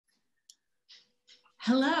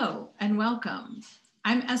Hello and welcome.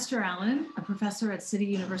 I'm Esther Allen, a professor at City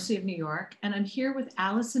University of New York, and I'm here with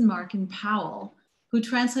Allison Markin Powell, who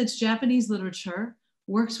translates Japanese literature,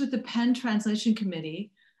 works with the PEN Translation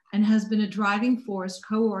Committee, and has been a driving force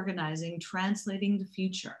co-organizing Translating the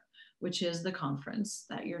Future, which is the conference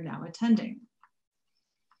that you're now attending.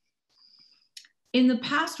 In the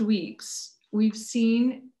past weeks, we've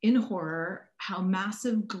seen in horror how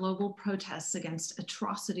massive global protests against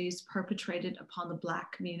atrocities perpetrated upon the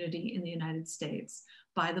Black community in the United States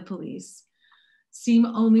by the police seem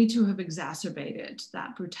only to have exacerbated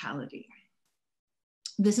that brutality.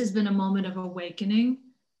 This has been a moment of awakening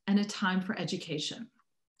and a time for education.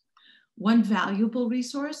 One valuable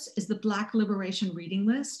resource is the Black Liberation Reading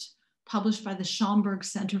List, published by the Schomburg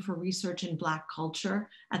Center for Research in Black Culture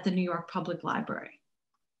at the New York Public Library.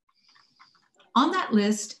 On that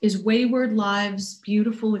list is Wayward Lives,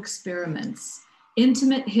 Beautiful Experiments,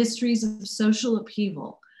 Intimate Histories of Social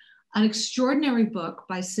Upheaval, an extraordinary book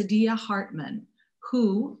by Saidiya Hartman,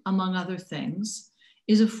 who, among other things,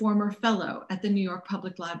 is a former fellow at the New York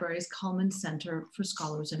Public Library's Cullman Center for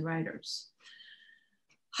Scholars and Writers.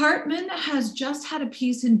 Hartman has just had a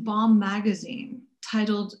piece in Bomb magazine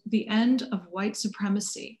titled The End of White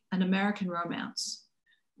Supremacy, an American Romance.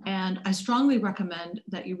 And I strongly recommend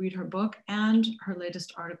that you read her book and her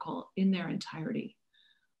latest article in their entirety.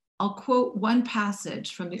 I'll quote one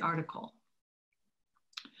passage from the article.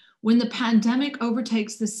 "When the pandemic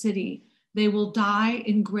overtakes the city, they will die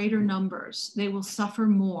in greater numbers. They will suffer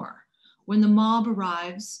more. When the mob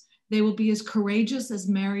arrives, they will be as courageous as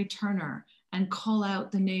Mary Turner and call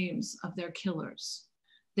out the names of their killers.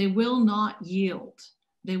 They will not yield.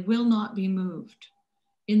 They will not be moved.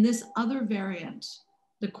 In this other variant,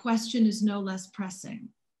 the question is no less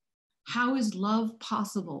pressing. How is love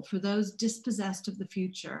possible for those dispossessed of the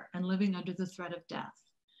future and living under the threat of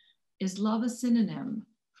death? Is love a synonym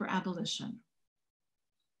for abolition?"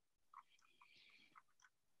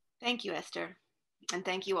 Thank you, Esther. And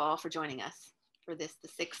thank you all for joining us for the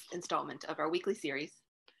sixth installment of our weekly series,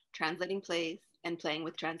 Translating Plays and Playing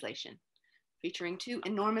with Translation, featuring two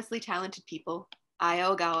enormously talented people,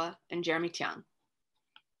 Aya Ogawa and Jeremy Tiang.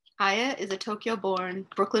 Aya is a Tokyo-born,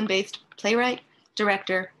 Brooklyn-based playwright,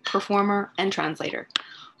 director, performer, and translator,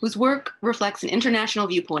 whose work reflects an international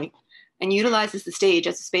viewpoint and utilizes the stage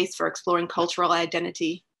as a space for exploring cultural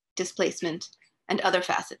identity, displacement, and other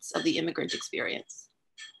facets of the immigrant experience.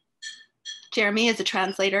 Jeremy is a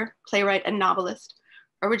translator, playwright, and novelist,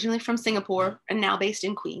 originally from Singapore and now based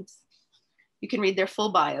in Queens. You can read their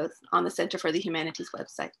full bios on the Center for the Humanities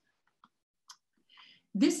website.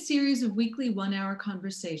 This series of weekly one-hour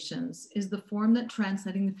conversations is the form that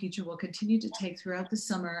Translating the Future will continue to take throughout the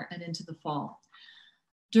summer and into the fall.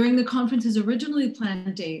 During the conference's originally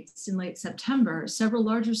planned dates in late September, several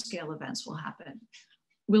larger scale events will happen.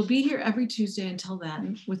 We'll be here every Tuesday until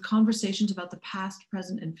then with conversations about the past,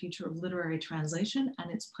 present, and future of literary translation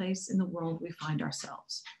and its place in the world we find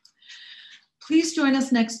ourselves. Please join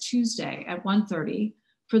us next Tuesday at 1:30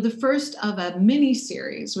 for the first of a mini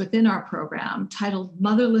series within our program titled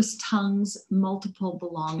Motherless Tongues, Multiple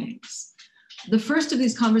Belongings. The first of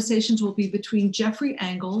these conversations will be between Jeffrey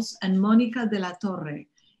Angles and Monica de la Torre,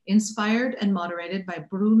 inspired and moderated by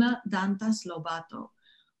Bruna Dantas Lobato,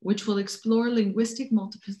 which will explore linguistic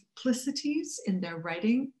multiplicities in their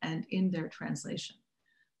writing and in their translation.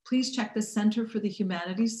 Please check the Center for the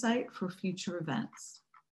Humanities site for future events.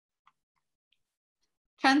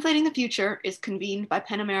 Translating the Future is convened by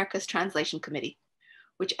PEN America's Translation Committee,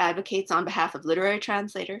 which advocates on behalf of literary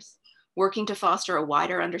translators, working to foster a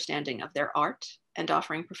wider understanding of their art and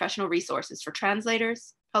offering professional resources for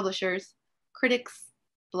translators, publishers, critics,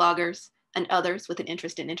 bloggers, and others with an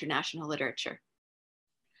interest in international literature.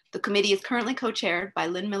 The committee is currently co-chaired by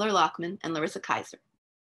Lynn Miller-Lockman and Larissa Kaiser.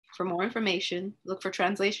 For more information, look for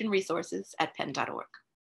translation resources at pen.org.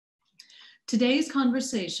 Today's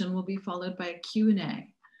conversation will be followed by a Q&A.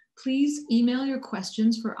 Please email your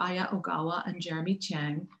questions for Aya Ogawa and Jeremy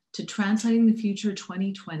Tiang to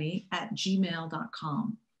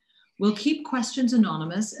translatingthefuture2020@gmail.com. We'll keep questions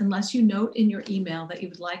anonymous unless you note in your email that you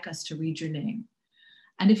would like us to read your name.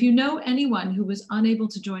 And if you know anyone who was unable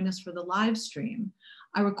to join us for the live stream,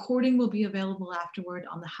 a recording will be available afterward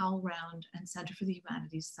on the HowlRound and Center for the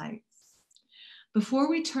Humanities sites. Before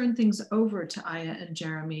we turn things over to Aya and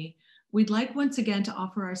Jeremy, we'd like once again to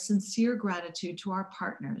offer our sincere gratitude to our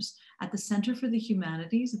partners at the Center for the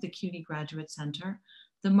Humanities at the CUNY Graduate Center,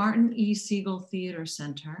 the Martin E. Siegel Theater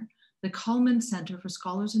Center, the Cullman Center for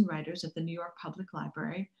Scholars and Writers at the New York Public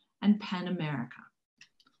Library, and PEN America.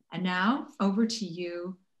 And now over to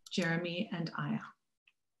you, Jeremy and Aya.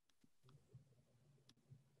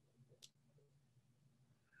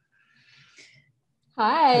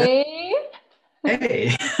 Hi.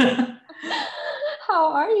 Hey.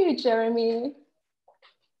 How are you, Jeremy?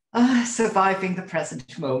 Surviving the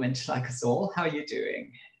present moment like us all. How are you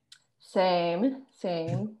doing? Same.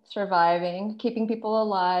 Surviving, keeping people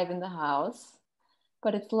alive in the house.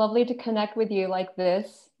 But it's lovely to connect with you like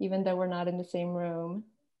this, even though we're not in the same room.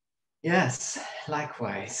 Yes,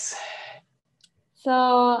 likewise. So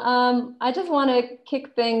I just want to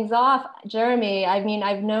kick things off. Jeremy, I mean,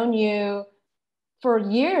 I've known you for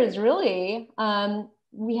years, really.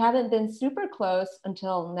 We haven't been super close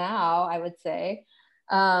until now, I would say.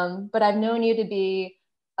 But I've known you to be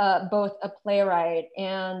both a playwright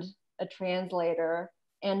and a translator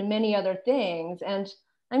and many other things. And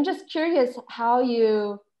I'm just curious how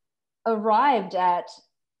you arrived at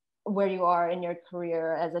where you are in your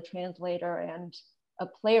career as a translator and a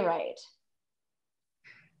playwright.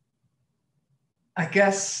 I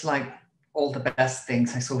guess like all the best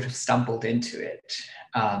things, I sort of stumbled into it.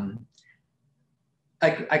 I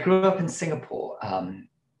grew up in Singapore,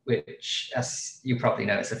 which, as you probably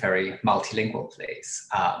know, is a very multilingual place.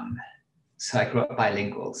 So I grew up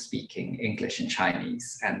bilingual, speaking English and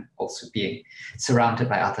Chinese, and also being surrounded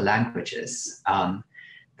by other languages.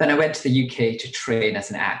 Then I went to the UK to train as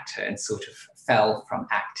an actor and sort of fell from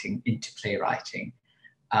acting into playwriting.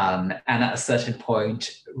 And at a certain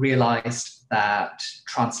point, realized that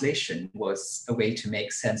translation was a way to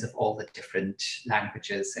make sense of all the different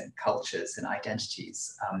languages and cultures and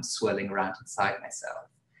identities swirling around inside myself.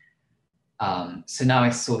 So now I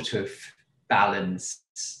sort of balance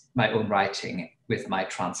my own writing with my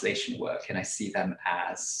translation work, and I see them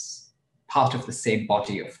as part of the same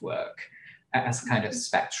body of work, as a kind of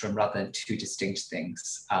spectrum rather than two distinct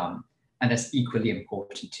things, and as equally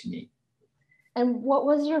important to me. And what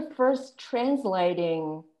was your first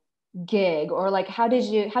translating gig, or like how did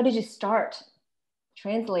you start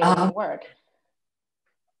translating work?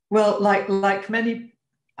 Well, like many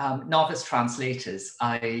novice translators,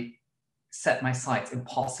 I set my sights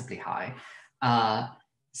impossibly high.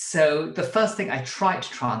 So the first thing I tried to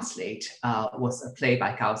translate was a play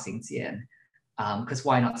by Gao Xingjian, because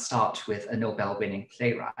why not start with a Nobel-winning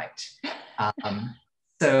playwright?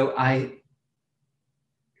 So I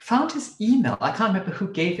found his email. I can't remember who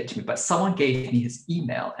gave it to me, but someone gave me his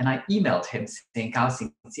email, and I emailed him saying, Gao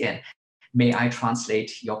Xingjian, may I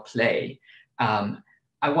translate your play?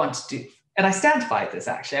 I want to, and I stand by this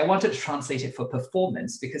actually, I wanted to translate it for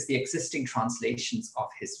performance because the existing translations of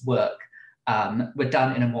his work were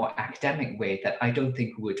done in a more academic way that I don't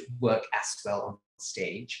think would work as well on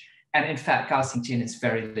stage. And in fact, Gao Xingjian is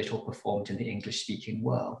very little performed in the English-speaking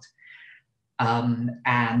world.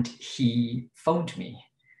 And he phoned me.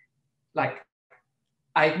 Like,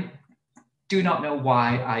 I do not know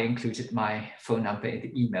why I included my phone number in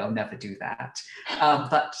the email, never do that.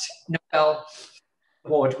 But Nobel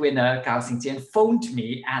Award winner Gao Xingjian phoned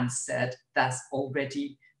me and said, there's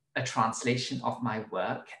already a translation of my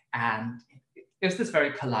work. And it was this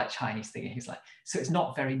very polite Chinese thing. And he's like, so it's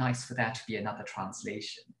not very nice for there to be another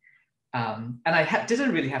translation. And I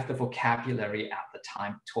didn't really have the vocabulary at the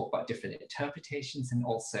time to talk about different interpretations. And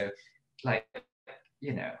also, like,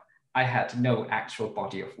 you know, I had no actual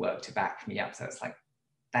body of work to back me up. So it's like,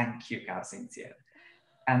 thank you, Gao Xingjian.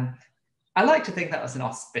 And I like to think that was an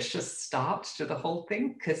auspicious start to the whole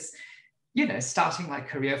thing because, you know, starting my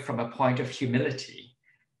career from a point of humility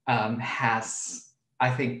has, I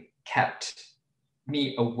think, kept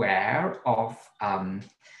me aware of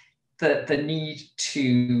the need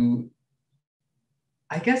to,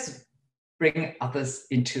 I guess, bring others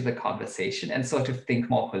into the conversation and sort of think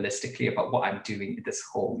more holistically about what I'm doing in this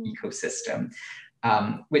whole ecosystem,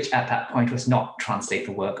 which at that point was not translate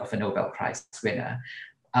the work of a Nobel Prize winner.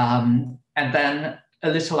 And then a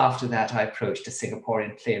little after that, I approached a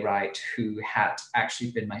Singaporean playwright who had actually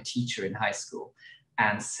been my teacher in high school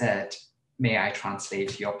and said, may I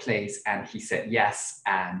translate your plays? And he said yes.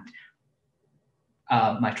 And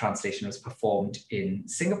my translation was performed in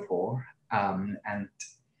Singapore. And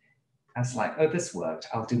I was like, oh, this worked.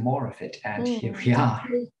 I'll do more of it. And here we are.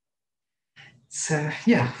 So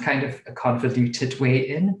yeah, kind of a convoluted way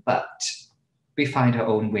in, but we find our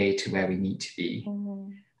own way to where we need to be.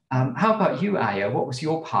 How about you, Aya? What was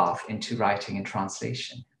your path into writing and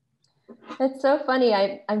translation? It's so funny.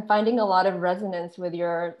 I'm finding a lot of resonance with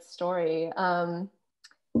your story.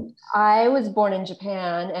 I was born in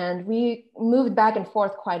Japan, and we moved back and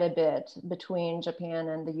forth quite a bit between Japan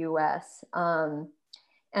and the US.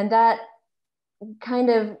 And that kind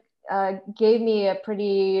of gave me a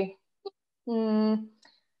pretty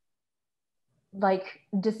like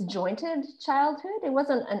disjointed childhood. It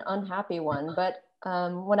wasn't an unhappy one, but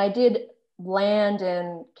when I did land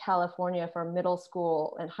in California for middle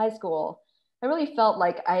school and high school, I really felt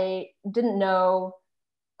like I didn't know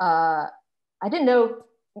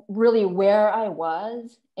really where I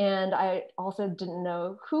was, and I also didn't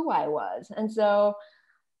know who I was. And so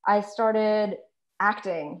I started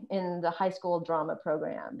acting in the high school drama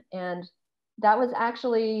program. And that was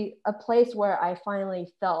actually a place where I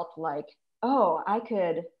finally felt like, oh, I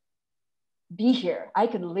could be here. I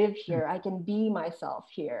could live here. I can be myself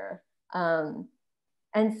here.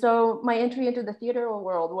 And so my entry into the theater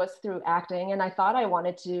world was through acting, and I thought I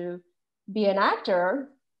wanted to be an actor.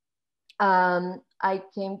 I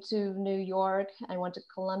came to New York, I went to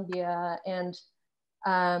Columbia, and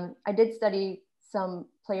I did study some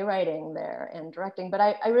playwriting there and directing, but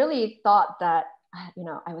I really thought that, you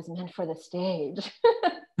know, I was meant for the stage.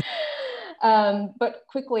 But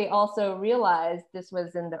quickly also realized this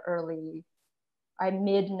was in the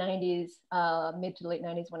mid to late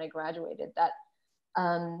 90s when I graduated, that,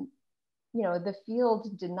 you know, the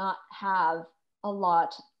field did not have a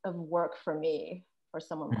lot of work for me, for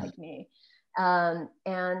someone like me.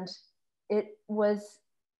 And it was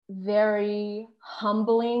very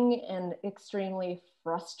humbling and extremely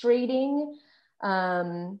frustrating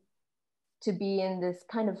to be in this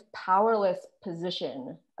kind of powerless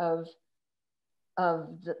position of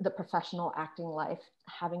the professional acting life,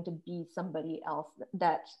 having to be somebody else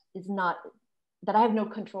that I have no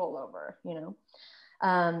control over, you know?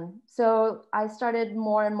 So I started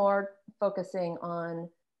more and more focusing on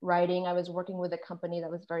writing. I was working with a company that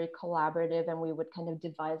was very collaborative, and we would kind of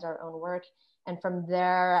devise our own work. And from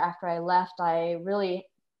there, after I left, I really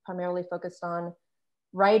primarily focused on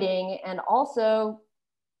writing and also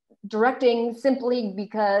directing, simply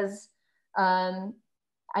because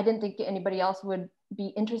I didn't think anybody else would be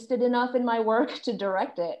interested enough in my work to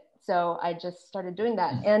direct it. So I just started doing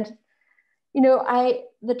that. And, you know,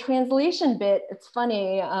 the translation bit, it's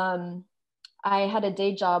funny. I had a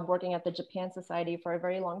day job working at the Japan Society for a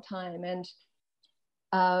very long time, and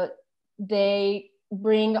they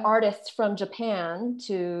bring artists from Japan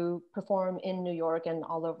to perform in New York and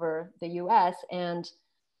all over the US. And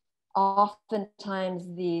oftentimes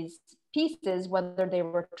these pieces, whether they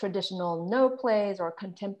were traditional no plays or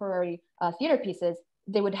contemporary theater pieces,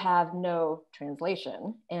 they would have no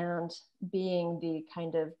translation. And being the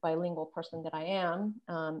kind of bilingual person that I am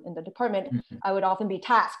in the department, I would often be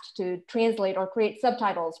tasked to translate or create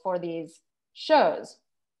subtitles for these shows.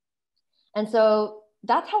 And so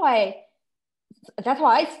that's how I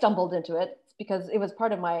stumbled into it, because it was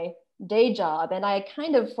part of my day job. And I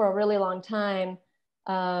kind of, for a really long time,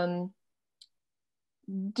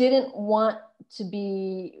 didn't want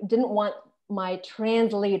my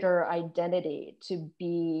translator identity to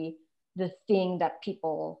be the thing that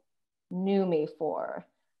people knew me for.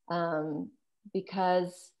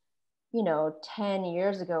 Because, you know, 10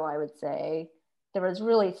 years ago, I would say, there was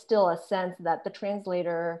really still a sense that the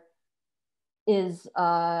translator is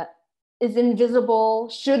invisible,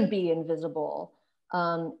 should be invisible,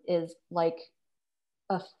 is like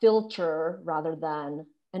a filter rather than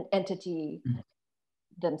an entity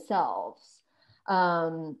themselves.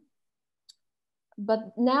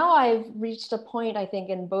 But now I've reached a point, I think,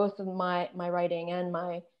 in both of my writing and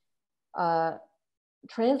my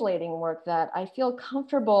translating work, that I feel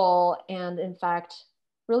comfortable and, in fact,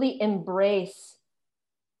 really embrace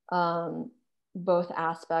both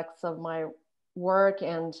aspects of my work,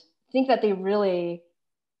 and think that they really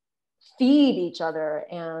feed each other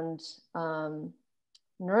and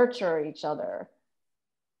nurture each other.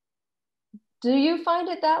 Do you find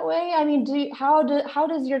it that way? I mean, how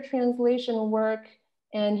does your translation work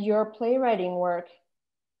and your playwriting work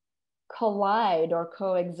collide or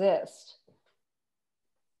coexist?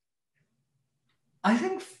 I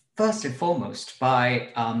think first and foremost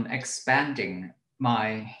by expanding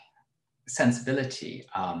my sensibility,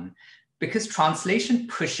 because translation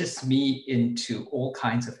pushes me into all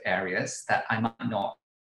kinds of areas that I might not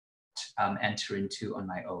enter into on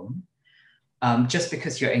my own. Just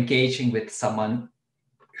because you're engaging with someone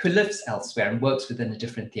who lives elsewhere and works within a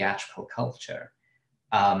different theatrical culture.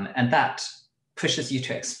 And that pushes you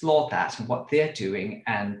to explore that and what they're doing.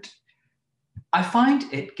 And I find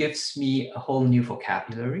it gives me a whole new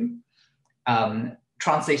vocabulary.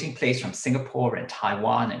 Translating plays from Singapore and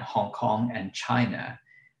Taiwan and Hong Kong and China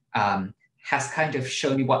has kind of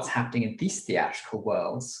shown me what's happening in these theatrical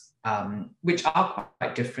worlds, which are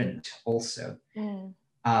quite different also.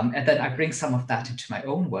 And then I bring some of that into my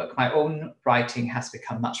own work. My own writing has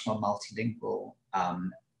become much more multilingual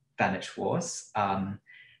than it was. And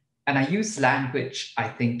I use language, I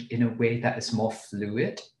think, in a way that is more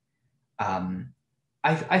fluid.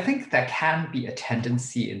 I think there can be a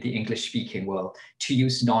tendency in the English-speaking world to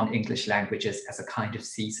use non-English languages as a kind of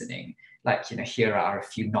seasoning. Like, here are a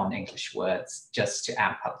few non-English words just to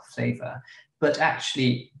amp up the flavor. But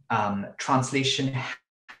actually, translation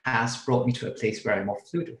has brought me to a place where I'm more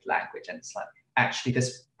fluid with language. And it's like, actually,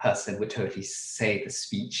 this person would totally say the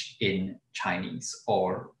speech in Chinese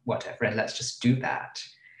or whatever, and let's just do that.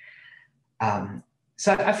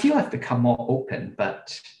 So I feel I've become more open,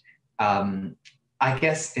 but I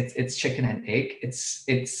guess it's chicken and egg.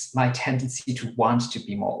 It's my tendency to want to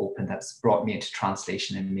be more open that's brought me into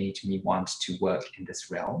translation and made me want to work in this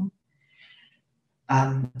realm.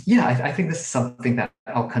 Yeah, I think this is something that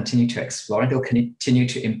I'll continue to explore, and they'll continue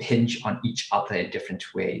to impinge on each other in different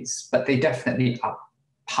ways. But they definitely are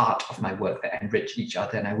part of my work that enrich each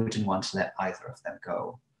other, and I wouldn't want to let either of them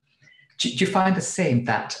go. Do you find the same,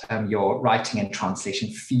 that your writing and translation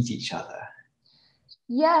feed each other?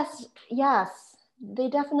 Yes, they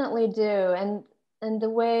definitely do. And the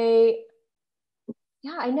way,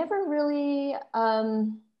 yeah, I never really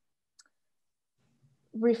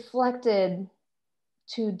reflected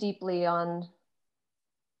too deeply on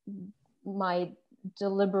my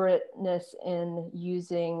deliberateness in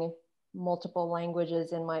using multiple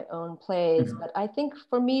languages in my own plays. Mm-hmm. But I think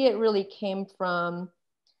for me, it really came from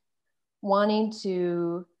wanting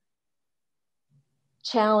to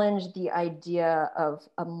challenge the idea of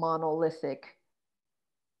a monolithic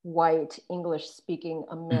white English-speaking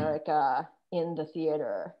America in the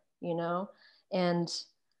theater, and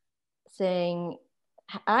saying,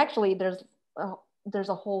 actually, there's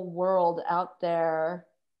a whole world out there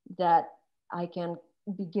that I can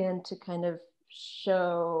begin to kind of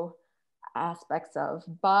show aspects of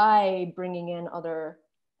by bringing in other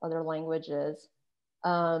languages.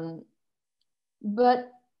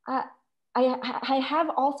 But I have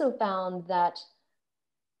also found that,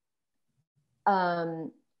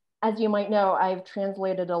 as you might know, I've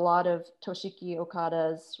translated a lot of Toshiki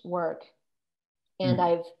Okada's work, and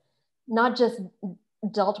I've not just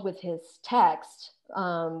dealt with his text,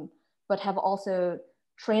 but have also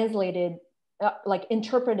translated,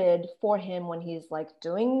 interpreted for him when he's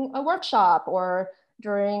doing a workshop or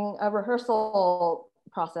during a rehearsal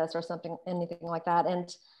process or anything like that.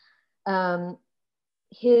 And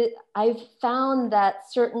I've found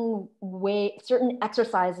that certain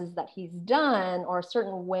exercises that he's done, or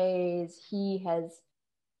certain ways he has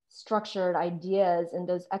structured ideas in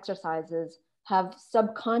those exercises, have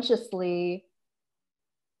subconsciously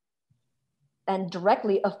and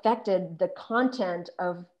directly affected the content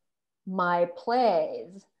of my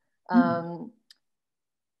plays. And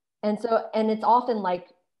it's often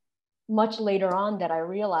much later on that I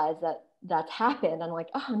realize that that's happened. I'm like,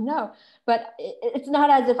 oh no, but it's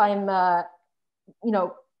not as if I'm,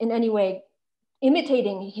 in any way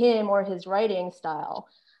imitating him or his writing style.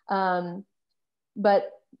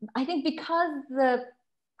 But I think because the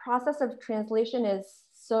process of translation is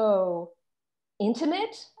so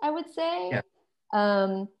intimate, I would say,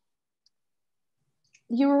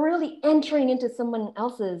 you're really entering into someone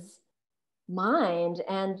else's mind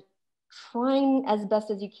and trying as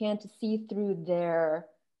best as you can to see through their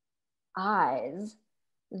eyes,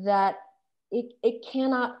 that I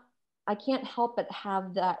can't help but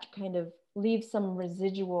have that kind of leave some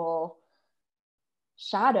residual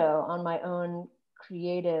shadow on my own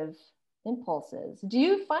creative impulses. Do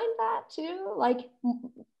you find that too?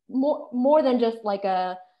 More than just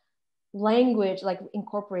a language,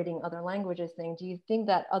 incorporating other languages thing, do you think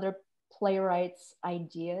that other playwrights'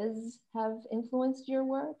 ideas have influenced your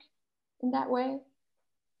work in that way?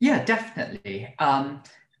 Yeah, definitely.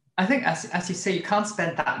 I think, as you say, you can't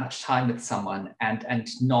spend that much time with someone and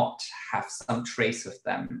not have some trace of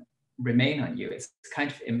them remain on you. It's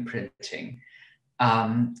kind of imprinting.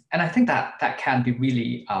 And I think that can be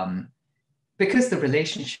really, because the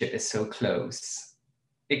relationship is so close,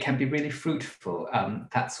 it can be really fruitful,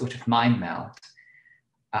 that sort of mind meld.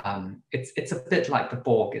 It's a bit like the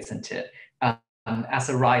Borg, isn't it? As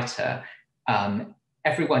a writer,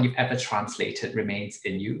 everyone you've ever translated remains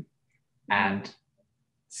in you. And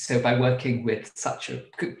so by working with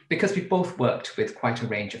because we both worked with quite a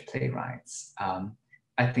range of playwrights,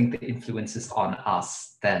 I think the influences on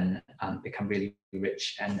us then become really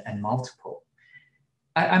rich and multiple.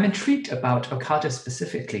 I'm intrigued about Okada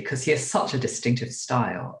specifically because he has such a distinctive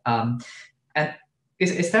style. And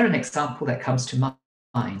is there an example that comes to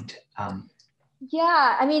mind?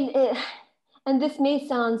 Yeah, I mean, and this may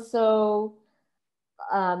sound so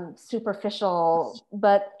superficial,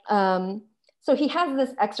 but so he has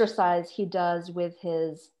this exercise he does with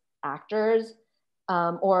his actors,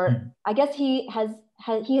 I guess he has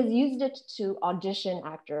used it to audition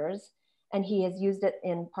actors, and he has used it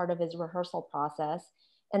in part of his rehearsal process.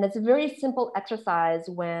 And it's a very simple exercise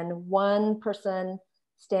when one person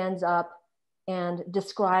stands up and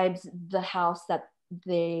describes the house that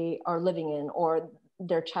they are living in or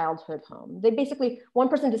their childhood home. They basically, one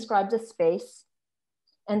person describes a space,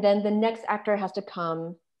 and then the next actor has to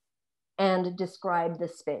come and describe the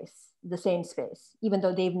space, the same space, even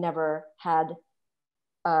though they've never had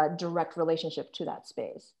a direct relationship to that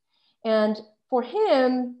space. And for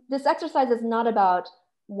him, this exercise is not about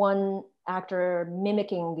one actor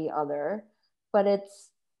mimicking the other, but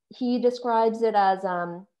he describes it as,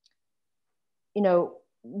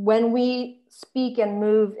 when we speak and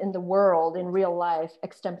move in the world in real life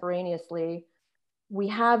extemporaneously, we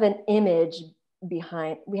have an image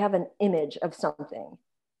of something.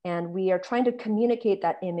 And we are trying to communicate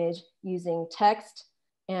that image using text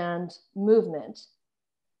and movement.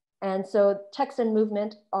 And so text and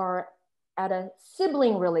movement are at a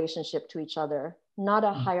sibling relationship to each other, not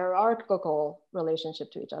a hierarchical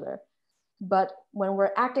relationship to each other. But when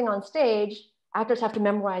we're acting on stage, actors have to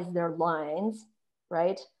memorize their lines,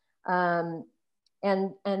 right? And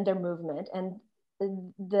their movement. And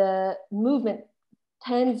the movement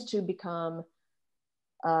tends to become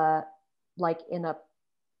like in a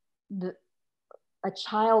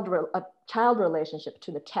child relationship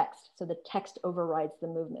to the text. So the text overrides the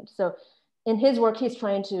movement. So in his work, he's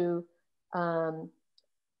trying to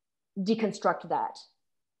deconstruct that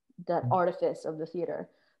artifice of the theater.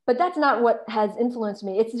 But that's not what has influenced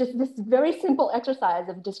me. It's just this very simple exercise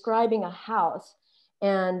of describing a house.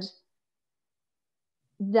 And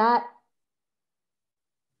that,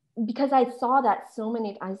 because I saw that so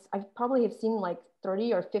many, I probably have seen like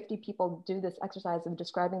 30 or 50 people do this exercise of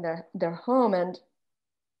describing their home. And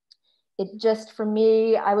it just, for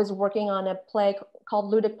me, I was working on a play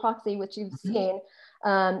called Ludic Proxy, which you've seen.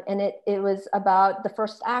 And it was about, the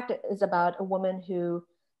first act is about a woman who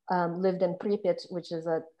lived in Pripyat, which is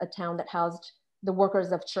a town that housed the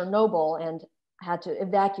workers of Chernobyl and had to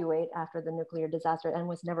evacuate after the nuclear disaster and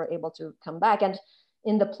was never able to come back. And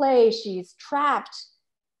in the play, she's trapped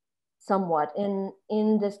somewhat in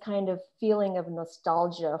this kind of feeling of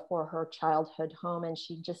nostalgia for her childhood home. And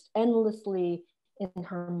she just endlessly in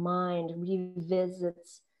her mind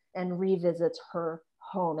revisits her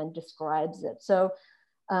home and describes it. So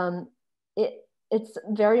it's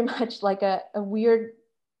very much like a weird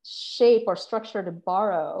shape or structure to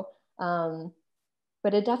borrow,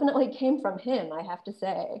 but it definitely came from him, I have to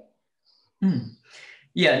say.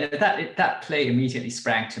 Yeah, that play immediately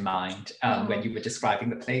sprang to mind when you were describing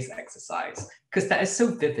the play's exercise, because that is so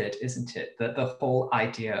vivid, isn't it? The whole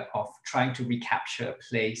idea of trying to recapture a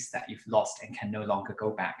place that you've lost and can no longer go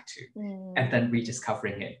back to, and then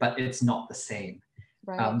rediscovering it, but it's not the same.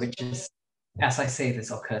 Right. Which is, as I say, this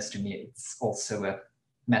occurs to me, it's also a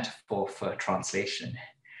metaphor for translation.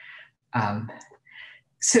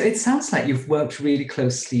 So it sounds like you've worked really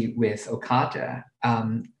closely with Okada.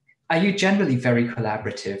 Are you generally very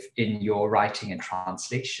collaborative in your writing and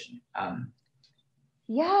translation?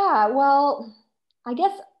 Yeah, well, I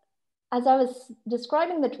guess as I was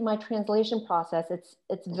describing my translation process,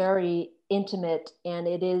 it's very intimate and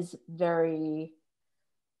it is very,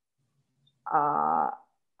 I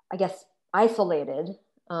guess, isolated.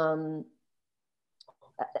 I'm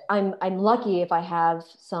lucky if I have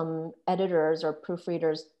some editors or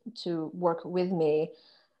proofreaders to work with me,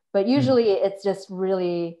 but usually it's just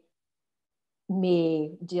really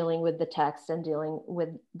me dealing with the text and dealing with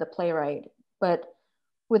the playwright. But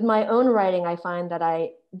with my own writing, I find that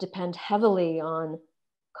I depend heavily on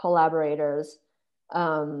collaborators,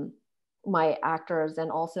 my actors, and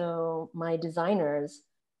also my designers.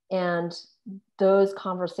 And those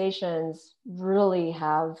conversations really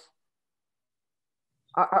are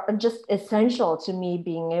just essential to me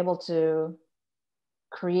being able to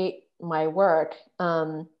create my work.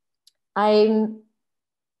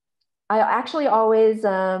 I actually always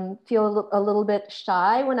feel a little bit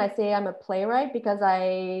shy when I say I'm a playwright, because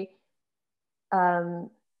I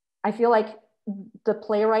feel like the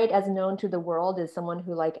playwright as known to the world is someone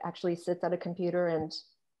who like actually sits at a computer and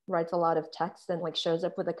writes a lot of text and like shows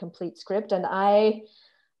up with a complete script. And I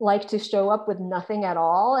like to show up with nothing at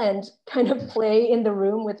all and kind of play in the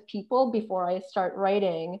room with people before I start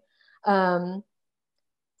writing.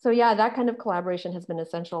 So yeah, that kind of collaboration has been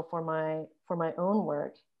essential for my own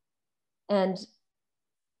work. And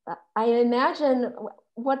I imagine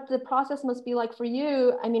what the process must be like for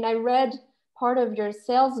you. I mean, I read part of your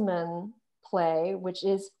Salesman play, which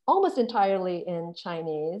is almost entirely in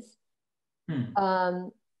Chinese.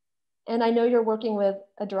 And I know you're working with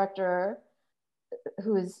a director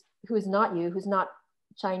who is not you, who's not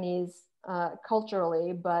Chinese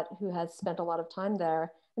culturally, but who has spent a lot of time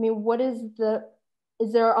there. I mean,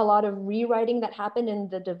 is there a lot of rewriting that happened in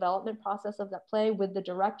the development process of that play with the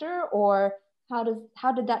director, or how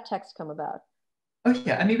did that text come about? Oh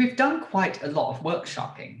yeah, I mean, we've done quite a lot of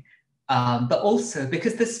workshopping, but also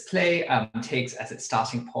because this play takes as its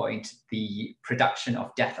starting point the production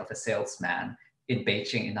of Death of a Salesman in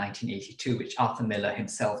Beijing in 1982, which Arthur Miller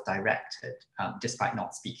himself directed, despite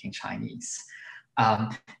not speaking Chinese.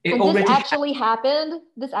 This actually happened?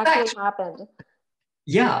 This actually happened?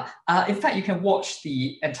 Yeah. In fact, you can watch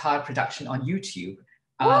the entire production on YouTube.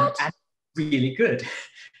 What? And really good.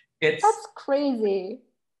 That's crazy.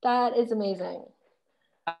 That is amazing.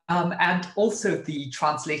 And also the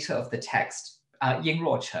translator of the text, Ying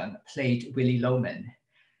Ruocheng, played Willy Loman.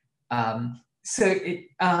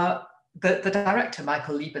 The director,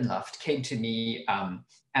 Michael Liebenluft, came to me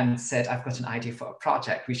and said, I've got an idea for a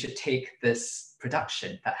project. We should take this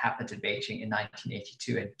production that happened in Beijing in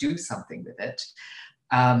 1982 and do something with it.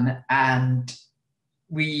 And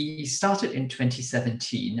we started in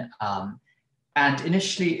 2017. And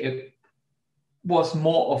initially, it was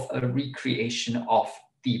more of a recreation of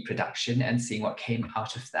the production and seeing what came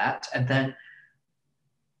out of that. And then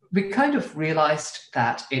we kind of realized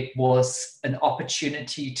that it was an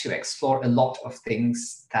opportunity to explore a lot of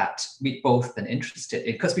things that we'd both been interested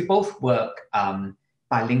in, because we both work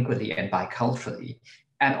bilingually and biculturally,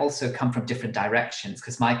 and also come from different directions,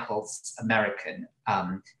 because Michael's American,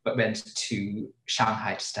 but went to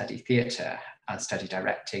Shanghai to study theater, study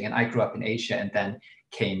directing, and I grew up in Asia and then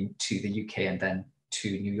came to the UK and then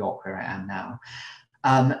to New York, where I am now.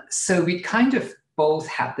 So we kind of both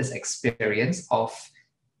had this experience of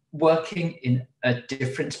working in a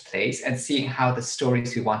different place and seeing how the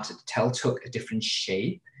stories we wanted to tell took a different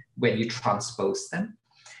shape when you transpose them.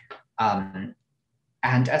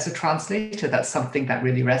 And as a translator, that's something that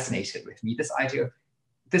really resonated with me, this idea of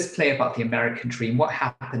this play about the American dream, what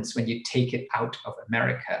happens when you take it out of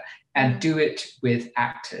America and do it with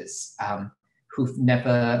actors who've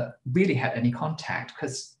never really had any contact,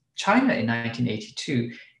 because China in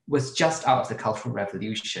 1982 was just out of the Cultural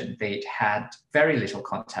Revolution. They'd had very little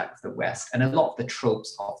contact with the West, and a lot of the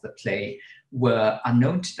tropes of the play were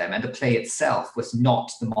unknown to them, and the play itself was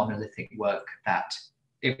not the monolithic work that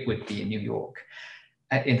it would be in New York,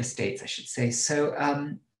 in the States, I should say. So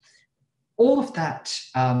all of that,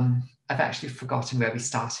 I've actually forgotten where we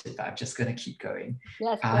started, but I'm just going to keep going.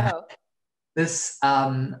 Yes, go. This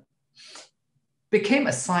became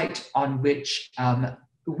a site on which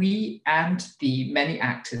we and the many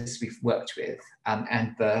actors we've worked with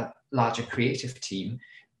and the larger creative team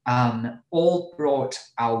all brought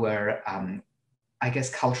our, I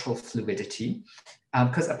guess, cultural fluidity.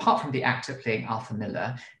 Because apart from the actor playing Arthur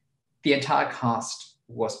Miller, the entire cast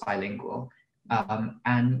was bilingual,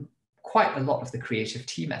 and quite a lot of the creative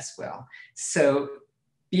team as well. So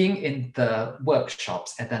being in the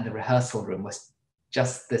workshops and then the rehearsal room was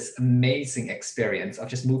just this amazing experience of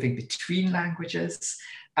just moving between languages,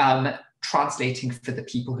 translating for the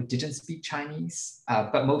people who didn't speak Chinese,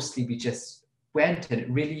 but mostly we just went, and it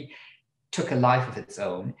really took a life of its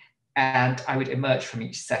own. And I would emerge from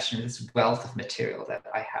each session with this wealth of material that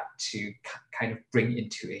I had to kind of bring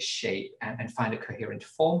into a shape and find a coherent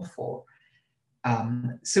form for.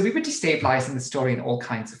 So we were destabilizing the story in all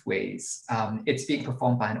kinds of ways. It's being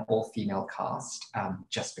performed by an all-female cast,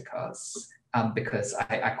 just because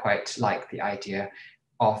I quite like the idea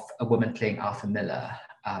of a woman playing Arthur Miller,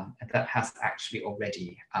 and that has actually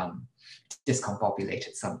already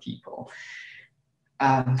discombobulated some people.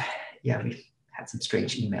 Yeah, we've had some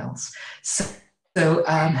strange emails. So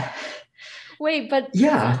wait, but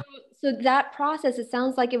yeah. So that process, it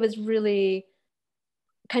sounds like it was really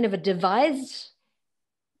kind of a devising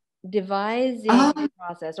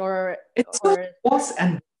process, or was,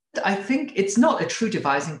 and I think it's not a true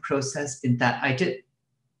devising process in that I did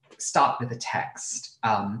start with a text.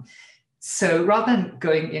 So rather than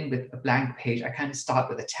going in with a blank page, I kind of start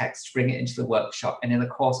with a text, bring it into the workshop, and in the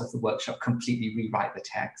course of the workshop, completely rewrite the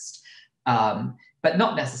text. But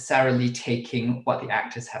not necessarily taking what the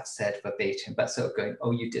actors have said verbatim, but sort of going,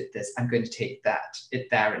 oh, you did this, I'm going to take it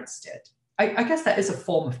there instead. I guess that is a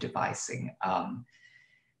form of devising.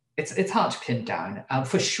 It's hard to pin down.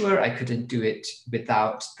 For sure, I couldn't do it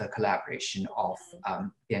without the collaboration of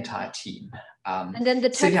the entire team. And then the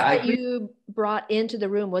text that you brought into the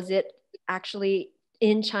room, was it actually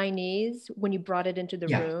in Chinese when you brought it into the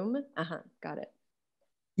room? Got it.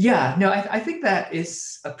 Yeah, no, I think that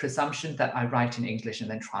is a presumption that I write in English and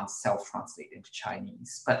then self-translate into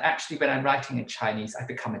Chinese. But actually, when I'm writing in Chinese, I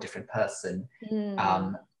become a different person than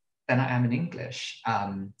I am in English.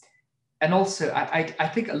 and also, I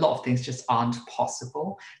think a lot of things just aren't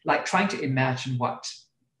possible. Like trying to imagine what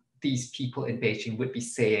these people in Beijing would be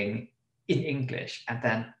saying in English and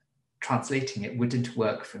then translating it wouldn't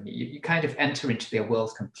work for me. You kind of enter into their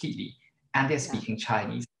world completely, and they're speaking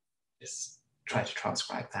Chinese. Just try to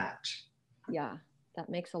transcribe that. Yeah, that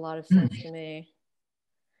makes a lot of sense to me.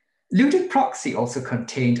 Ludic Proxy also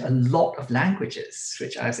contained a lot of languages,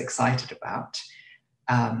 which I was excited about,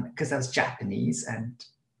 because that was Japanese and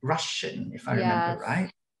Russian, if I remember right.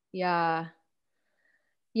 Yeah.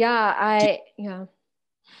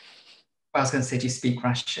 I was going to say, do you speak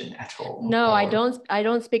Russian at all? No, or? I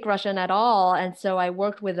don't speak Russian at all. And so I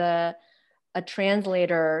worked with a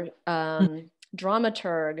translator,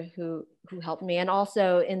 dramaturg who helped me, and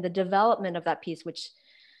also in the development of that piece, which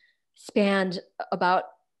spanned about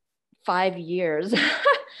 5 years,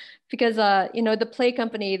 because the play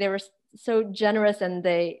company, they were so generous, and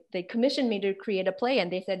they commissioned me to create a play,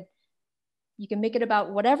 and they said, you can make it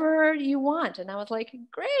about whatever you want. And I was like,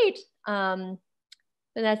 great.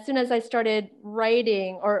 And as soon as I started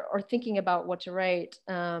writing or thinking about what to write,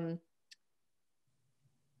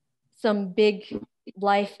 some big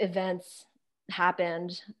life events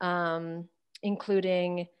happened,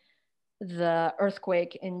 including the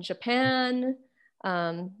earthquake in Japan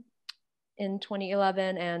in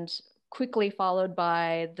 2011, and quickly followed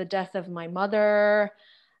by the death of my mother,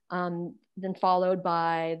 then followed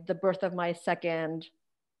by the birth of my second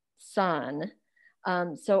son.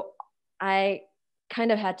 So I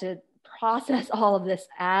kind of had to process all of this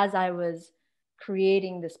as I was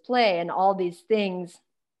creating this play, and all these things,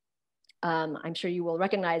 I'm sure you will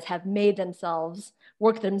recognize, have made themselves,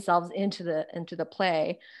 work themselves into the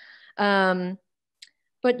play. But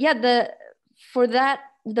yeah,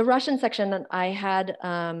 the Russian section, I had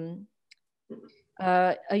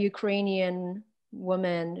a Ukrainian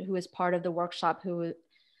woman who was part of the workshop who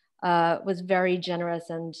was very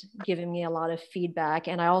generous and giving me a lot of feedback.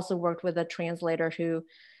 And I also worked with a translator who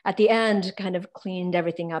at the end kind of cleaned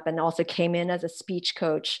everything up and also came in as a speech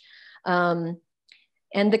coach. And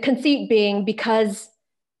the conceit being, because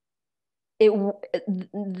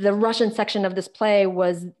the Russian section of this play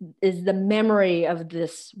is the memory of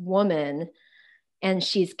this woman, and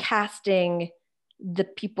she's casting the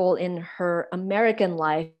people in her American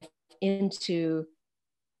life into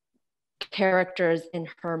characters in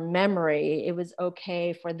her memory. It was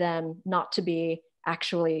okay for them not to be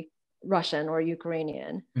actually Russian or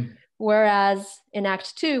Ukrainian. Mm. Whereas in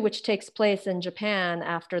Act 2, which takes place in Japan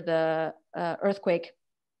after the earthquake,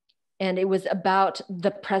 and it was about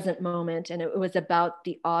the present moment, and it was about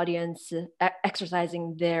the audience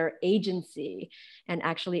exercising their agency and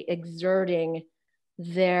actually exerting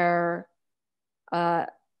their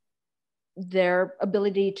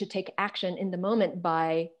ability to take action in the moment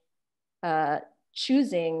by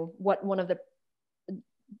choosing what one of the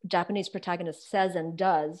Japanese protagonists says and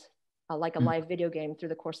does, like a live video game through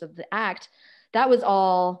the course of the act. That was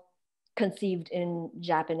all conceived in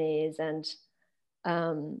Japanese, and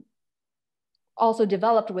also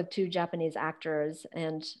developed with 2 Japanese actors,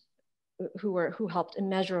 and who helped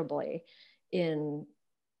immeasurably in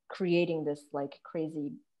creating this like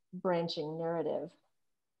crazy branching narrative.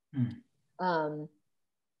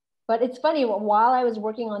 But it's funny, while I was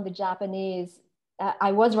working on the Japanese,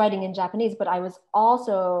 I was writing in Japanese, but I was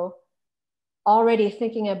also already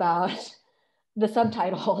thinking about the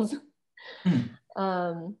subtitles.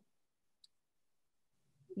 And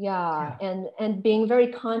being very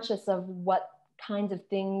conscious of what kinds of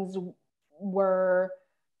things were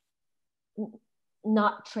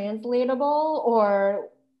not translatable or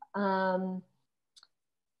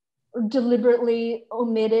deliberately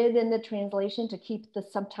omitted in the translation to keep the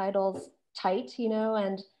subtitles tight,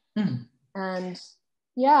 and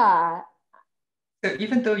yeah. So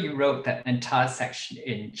even though you wrote that entire section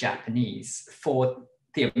in Japanese, for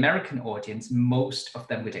the American audience, most of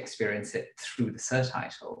them would experience it through the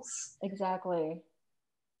subtitles. Exactly.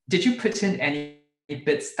 Did you put in any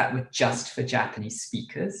bits that were just for Japanese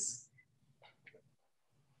speakers?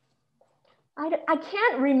 I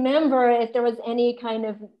can't remember if there was any kind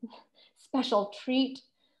of special treat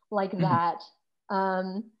like that.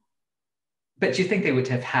 But do you think they would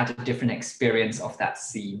have had a different experience of that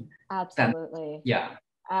scene? Absolutely. Yeah.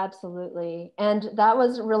 Absolutely. And that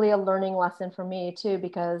was really a learning lesson for me too,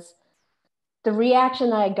 because the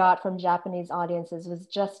reaction that I got from Japanese audiences was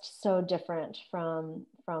just so different from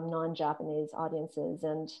non-Japanese audiences.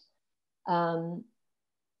 And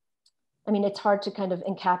I mean, it's hard to kind of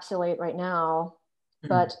encapsulate right now,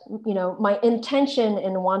 but my intention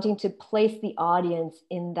in wanting to place the audience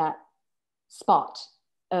in that spot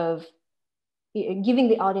of giving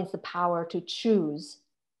the audience the power to choose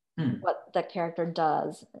what the character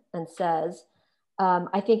does and says.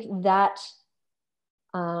 I think that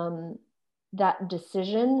that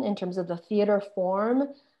decision in terms of the theater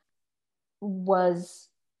form was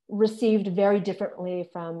received very differently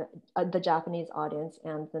from the Japanese audience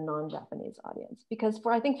and the non-Japanese audience. Because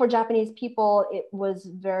I think for Japanese people, it was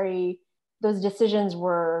those decisions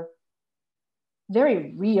were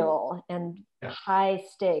very real and high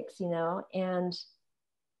stakes, and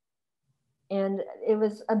it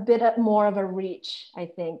was a bit more of a reach, I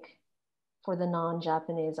think, for the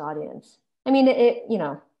non-Japanese audience. I mean,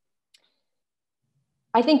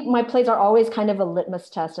 I think my plays are always kind of a litmus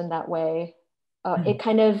test in that way. It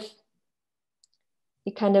kind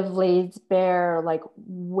of lays bare like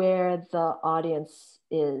where the audience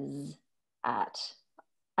is at.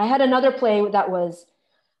 I had another play that was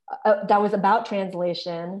about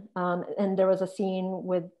translation, and there was a scene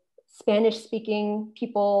with Spanish-speaking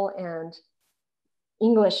people and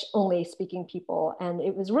English-only speaking people, and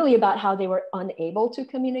it was really about how they were unable to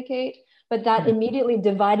communicate. But that immediately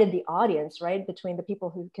divided the audience, right, between the people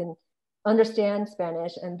who can understand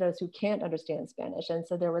Spanish and those who can't understand Spanish. And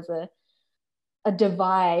so there was a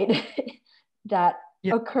divide that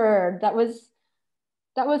occurred. That was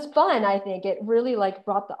fun, I think. It really like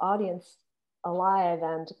brought the audience alive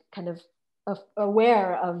and kind of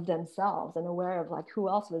aware of themselves and aware of like who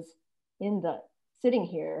else was sitting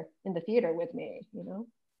here in the theater with me,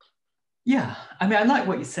 Yeah, I mean, I like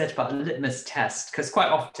what you said about a litmus test, because quite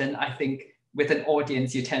often I think with an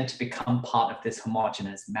audience, you tend to become part of this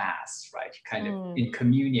homogeneous mass, right? You're kind of in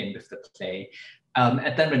communion with the play.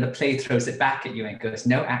 And then when the play throws it back at you and goes,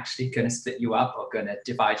 no, actually going to split you up or going to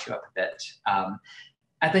divide you up a bit.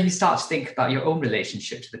 And then you start to think about your own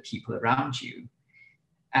relationship to the people around you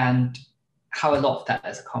and how a lot of that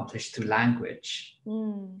is accomplished through language.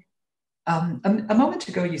 A moment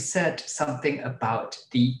ago, you said something about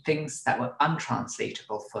the things that were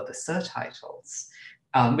untranslatable for the surtitles,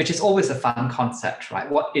 which is always a fun concept, right?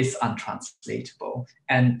 What is untranslatable?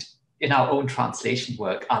 And in our own translation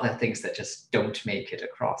work, are there things that just don't make it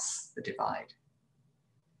across the divide?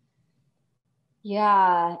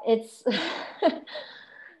 Yeah, it's,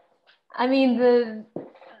 I mean,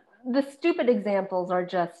 the stupid examples are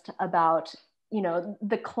just about,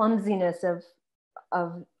 the clumsiness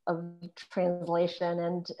of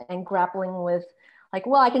translation and grappling with like,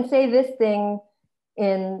 well, I can say this thing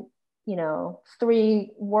in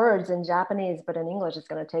 3 words in Japanese, but in English it's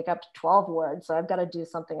going to take up 12 words, so I've got to do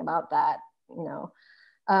something about that.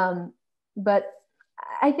 But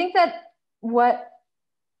I think that what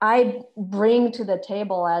I bring to the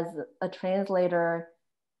table as a translator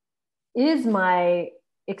is my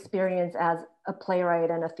experience as a playwright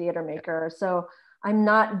and a theater maker. So I'm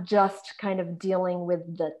not just kind of dealing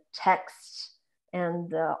with the text and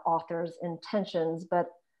the author's intentions, but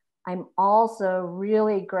I'm also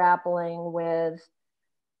really grappling with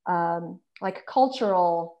like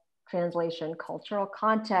cultural translation, cultural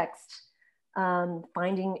context,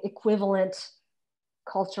 finding equivalent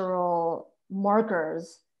cultural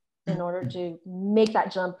markers in order to make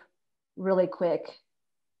that jump really quick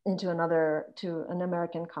to an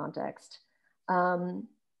American context.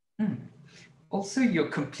 Also, you're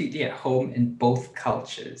completely at home in both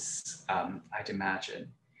cultures, I'd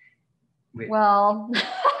imagine. Well,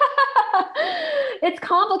 it's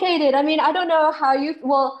complicated. I mean, I don't know how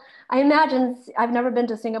I imagine, I've never been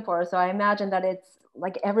to Singapore, so I imagine that it's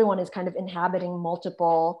like everyone is kind of inhabiting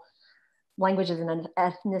multiple languages and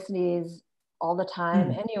ethnicities all the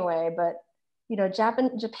time anyway. But,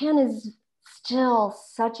 Japan is still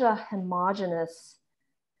such a homogenous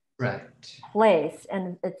place,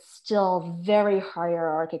 and it's still very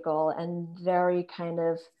hierarchical and very kind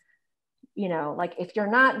of, like if you're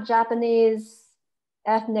not Japanese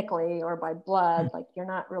ethnically or by blood, like you're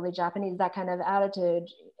not really Japanese, that kind of attitude.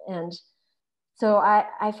 And so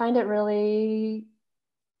I find it really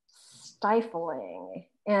stifling.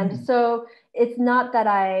 And so it's not that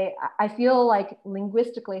I feel like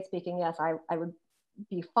linguistically speaking, yes, I would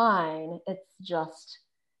be fine. It's just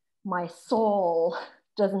my soul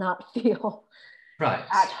does not feel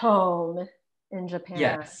at home in Japan.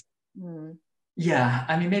 Yes. Yeah,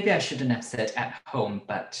 I mean, maybe I shouldn't have said at home,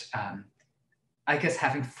 but I guess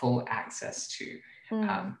having full access to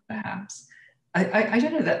perhaps. I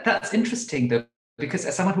don't know, that's interesting though, because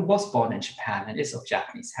as someone who was born in Japan and is of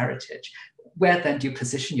Japanese heritage, where then do you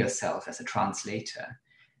position yourself as a translator?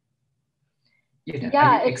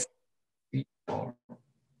 Yeah,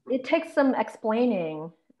 it takes some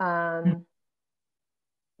explaining. I'm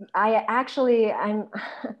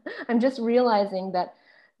just realizing that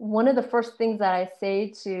one of the first things that I say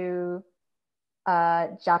to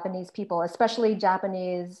Japanese people, especially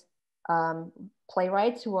Japanese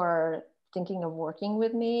playwrights who are thinking of working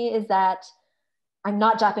with me is that I'm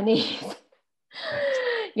not Japanese.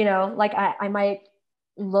 You know, like I might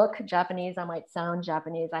look Japanese, I might sound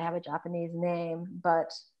Japanese, I have a Japanese name,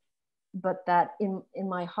 but that in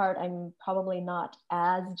my heart, I'm probably not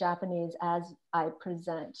as Japanese as I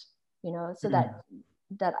present, you know, so that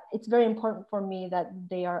it's very important for me that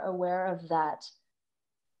they are aware of that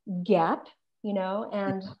gap, you know,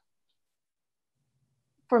 and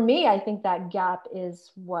for me, I think that gap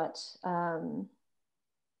is what's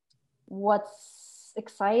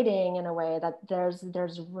exciting in a way, that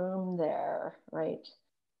there's room there, right?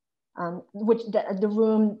 Which the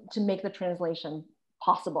room to make the translation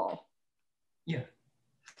possible. Yeah.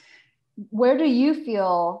 Where do you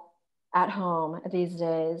feel at home these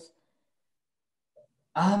days?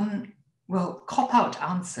 Well, cop-out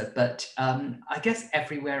answer, but I guess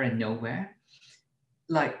everywhere and nowhere.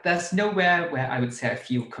 Like, there's nowhere where I would say I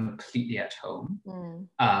feel completely at home.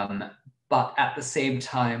 But at the same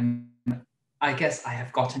time, I guess I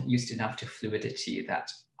have gotten used enough to fluidity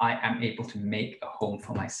that I am able to make a home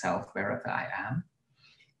for myself wherever I am.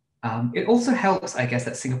 It also helps, I guess,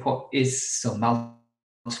 that Singapore is so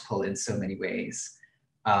multiple in so many ways.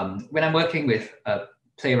 When I'm working with a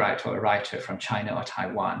playwright or a writer from China or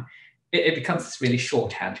Taiwan, it becomes this really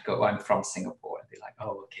shorthand to go, oh, I'm from Singapore. And they're like,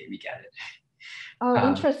 oh, okay, we get it. Oh,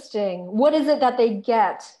 interesting. What is it that they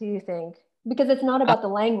get, do you think? Because it's not about the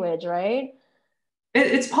language, right?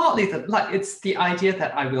 It's partly it's the idea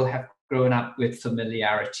that I will have grown up with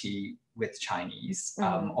familiarity with Chinese,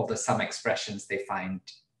 although some expressions they find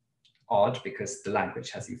odd because the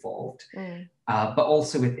language has evolved, but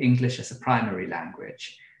also with English as a primary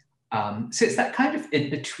language. So it's that kind of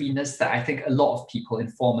in-betweenness that I think a lot of people in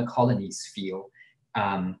former colonies feel,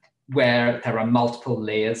 where there are multiple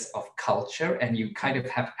layers of culture and you kind of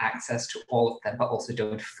have access to all of them, but also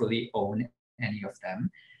don't fully own any of them.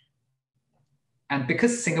 And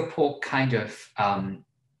because Singapore kind of,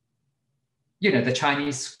 you know, the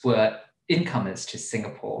Chinese were incomers to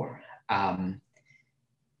Singapore,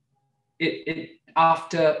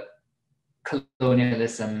 after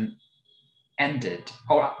colonialism ended,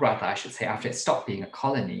 or rather I should say after it stopped being a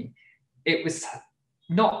colony, it was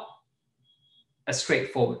not a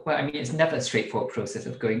straightforward, well, I mean, it's never a straightforward process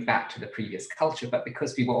of going back to the previous culture, but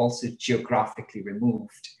because we were also geographically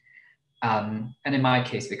removed, and in my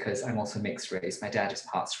case, because I'm also mixed race, my dad is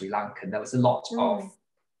part Sri Lankan, there was a lot of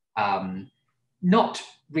not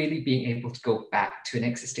really being able to go back to an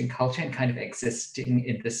existing culture and kind of existing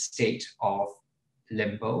in this state of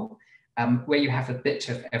limbo, where you have a bit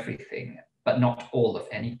of everything, but not all of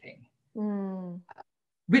anything.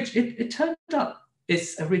 Which it turned out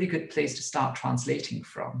is a really good place to start translating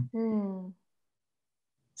from.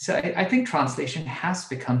 So I think translation has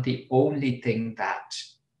become the only thing that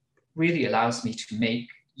really allows me to make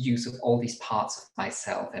use of all these parts of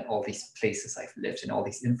myself and all these places I've lived and all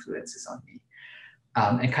these influences on me,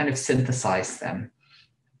 and kind of synthesize them.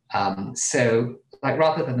 So like,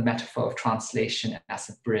 rather than the metaphor of translation as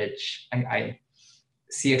a bridge, I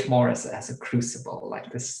see it more as a crucible,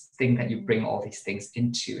 like this thing that you bring all these things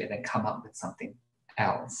into and then come up with something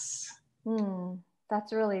else.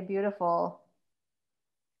 That's really beautiful.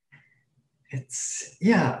 It's,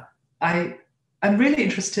 yeah, I'm really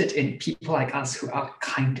interested in people like us who are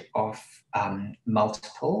kind of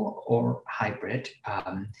multiple or hybrid,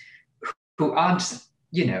 who aren't,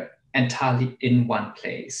 you know, entirely in one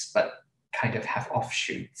place, but kind of have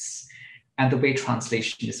offshoots. And the way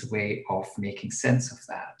translation is a way of making sense of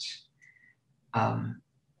that.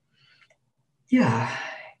 Yeah,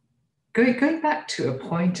 going back to a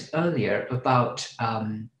point earlier about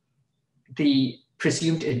the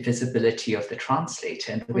presumed invisibility of the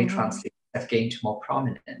translator and the way translators have gained more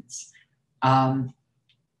prominence.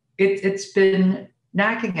 It's been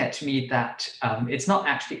nagging at me that it's not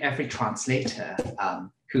actually every translator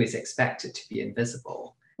who is expected to be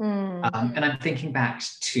invisible. And I'm thinking back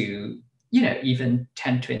to, you know, even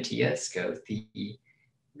 10, 20 years ago,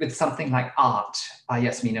 with something like Art by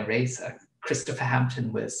Yasmina Reza, Christopher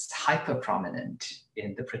Hampton was hyper prominent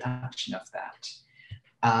in the production of that.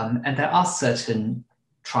 And there are certain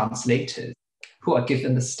translators who are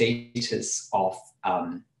given the status of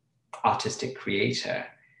artistic creator,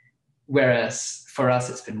 whereas for us,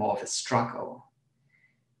 it's been more of a struggle.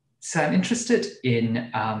 So I'm interested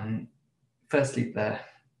in, firstly, the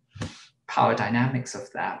power dynamics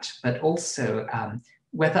of that, but also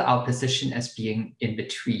whether our position as being in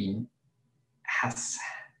between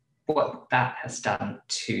what that has done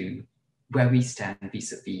to where we stand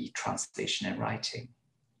vis-a-vis translation and writing.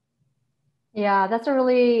 Yeah, that's a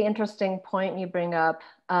really interesting point you bring up.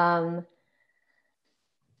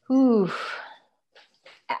 Ooh.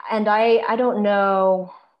 And I don't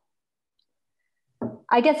know.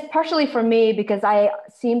 I guess partially for me, because I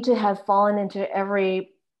seem to have fallen into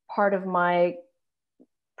every part of my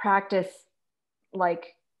practice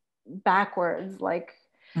like backwards. Like,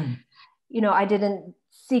 you know, I didn't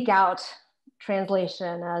seek out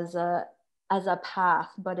translation as a path,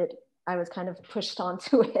 but I was kind of pushed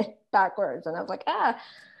onto it backwards, and I was like,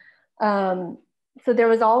 so there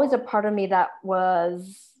was always a part of me that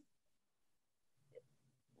was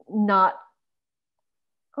not,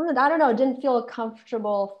 I don't know, didn't feel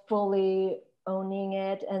comfortable fully owning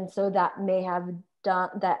it. And so that may have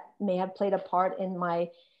played a part in my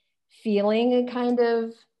feeling kind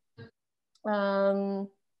of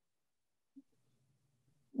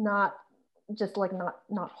not just like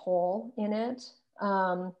not whole in it.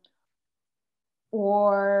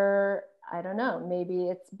 Or I don't know, maybe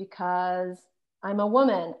it's because I'm a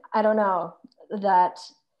woman. I don't know, that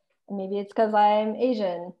maybe it's because I'm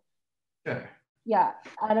Asian. Sure. Yeah,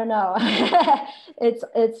 I don't know. it's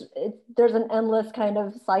there's an endless kind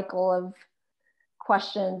of cycle of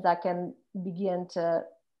questions that can begin to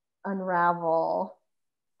unravel.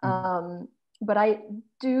 But I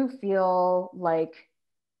do feel like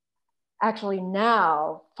actually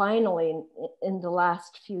now, finally, in the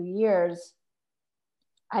last few years,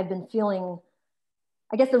 I've been feeling,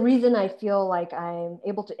 I guess the reason I feel like I'm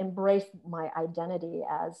able to embrace my identity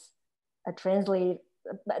as translating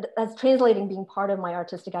being part of my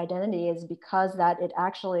artistic identity is because that it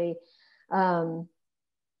actually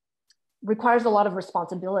requires a lot of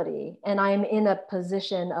responsibility. And I'm in a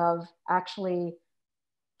position of actually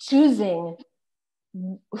choosing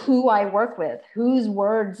who I work with, whose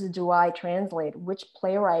words do I translate, which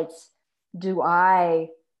playwrights do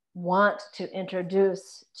I want to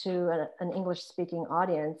introduce to an English-speaking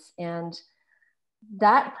audience. And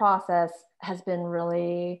that process has been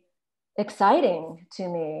really exciting to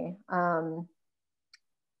me.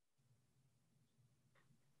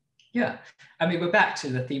 Yeah, I mean, we're back to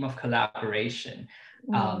the theme of collaboration,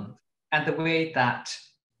 and the way that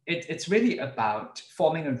it's really about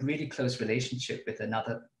forming a really close relationship with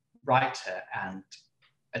another writer and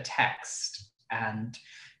a text, and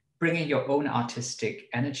bringing your own artistic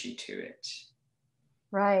energy to it.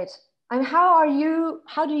 Right. And how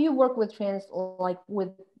do you work with with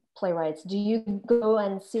playwrights? Do you go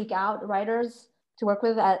and seek out writers to work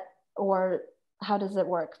with or how does it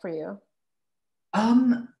work for you?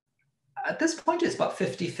 At this point, it's about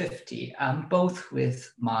 50-50, both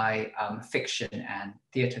with my fiction and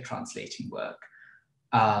theatre translating work.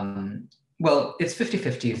 Well, it's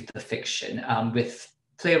 50-50 with the fiction. With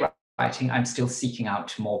playwriting, I'm still seeking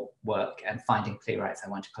out more work and finding playwrights I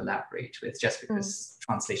want to collaborate with, just because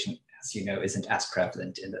translation, as you know, isn't as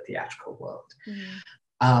prevalent in the theatrical world.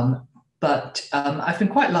 But I've been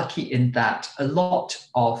quite lucky in that a lot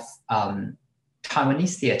of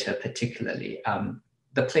Taiwanese theatre particularly,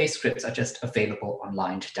 the play scripts are just available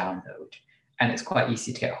online to download, and it's quite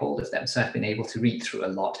easy to get hold of them. So I've been able to read through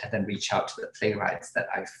a lot and then reach out to the playwrights that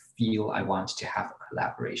I feel I want to have a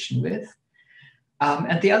collaboration with.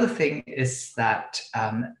 And the other thing is that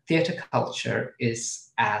theatre culture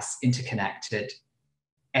is as interconnected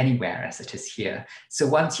anywhere as it is here. So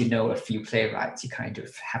once you know a few playwrights, you kind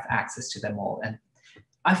of have access to them all. And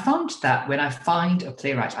I found that when I find a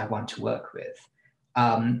playwright I want to work with,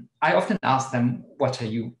 I often ask them, what are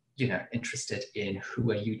you, interested in?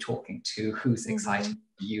 Who are you talking to? Who's exciting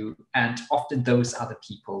for you? And often those are the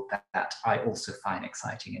people that I also find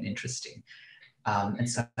exciting and interesting. And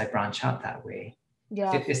so I branch out that way.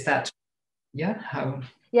 Yeah. Is that, how?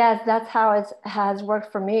 Yes, that's how it has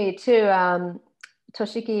worked for me too.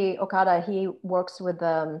 Toshiki Okada, he works with,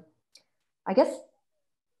 I guess,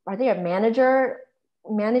 are they a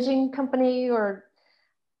managing company or,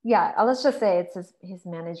 let's just say it's his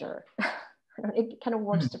manager. It kind of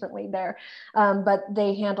works differently there. But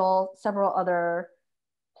they handle several other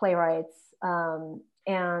playwrights,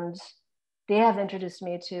 and they have introduced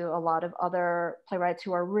me to a lot of other playwrights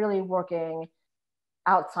who are really working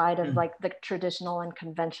outside of like the traditional and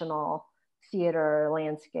conventional theater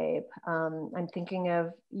landscape. I'm thinking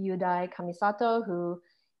of Yudai Kamisato, who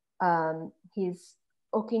he's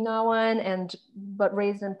Okinawan but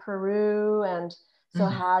raised in Peru, and so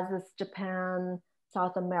has this Japan,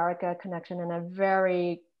 South America connection and a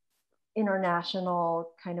very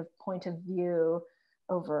international kind of point of view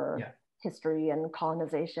over history and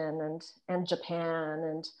colonization and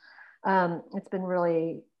Japan. And it's been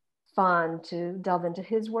really fun to delve into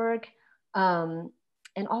his work. And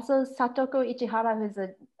also Satoko Ichihara, who's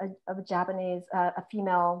a Japanese, a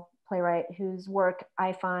female playwright whose work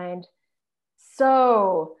I find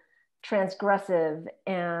so transgressive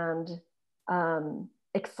and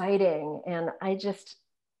exciting. And I just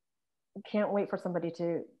can't wait for somebody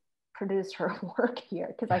to produce her work here,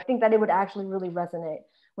 because I think that it would actually really resonate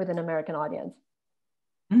with an American audience.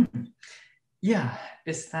 Yeah,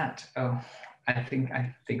 is that, I think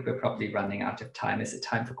we're probably running out of time. Is it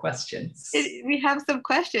time for questions? We have some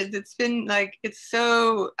questions. It's been like, it's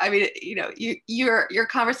so, I mean, you know, your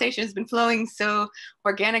conversation has been flowing so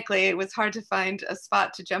organically. It was hard to find a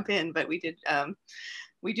spot to jump in, but we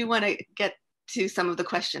do want to get to some of the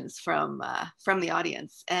questions from the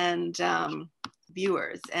audience and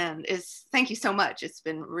viewers. And thank you so much. It's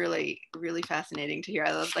been really, really fascinating to hear.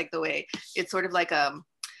 I love like the way it's sort of like a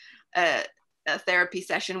therapy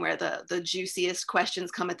session where the juiciest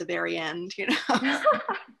questions come at the very end, you know.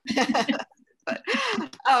 But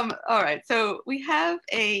all right, so we have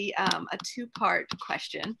a two-part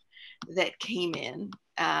question that came in.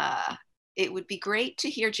 It would be great to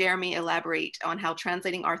hear Jeremy elaborate on how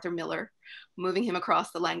translating Arthur Miller, moving him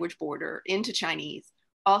across the language border into Chinese,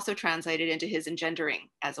 also translated into his engendering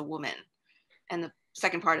as a woman. And the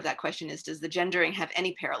second part of that question is, does the gendering have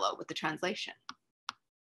any parallel with the translation?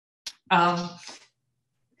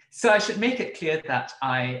 So I should make it clear that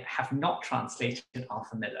I have not translated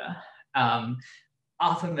Arthur Miller.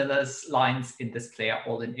 Arthur Miller's lines in this play are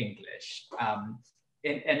all in English, and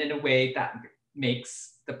in a way that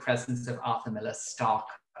makes the presence of Arthur Miller starker,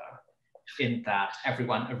 in that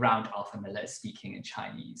everyone around Arthur Miller is speaking in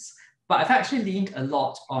Chinese. But I've actually leaned a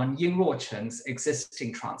lot on Ying Ruocheng's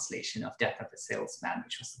existing translation of Death of a Salesman,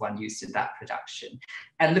 which was the one used in that production,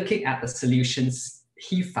 and looking at the solutions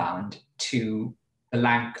he found to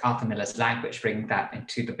Arthur Miller's language, bringing that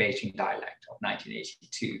into the Beijing dialect of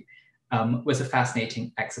 1982, was a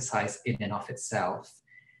fascinating exercise in and of itself.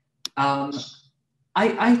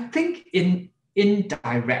 I think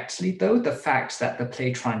indirectly, though, the fact that the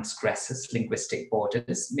play transgresses linguistic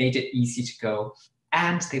borders made it easy to go,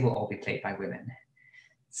 and they will all be played by women.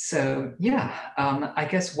 So yeah, I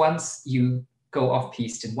guess once you go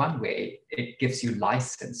off-piste in one way, it gives you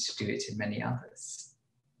license to do it in many others.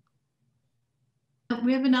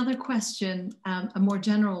 We have another question, a more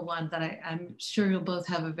general one that I'm sure you'll both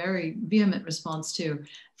have a very vehement response to,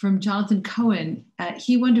 from Jonathan Cohen.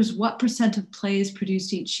 He wonders what % of plays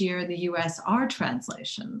produced each year in the US are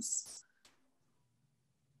translations?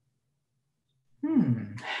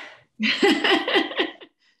 Do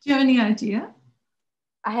you have any idea?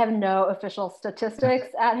 I have no official statistics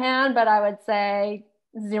at hand, but I would say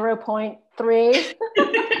 0.3.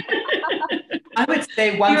 I would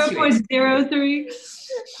say 0.03.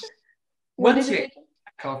 Once you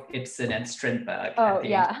of Ibsen and Strindberg. Oh,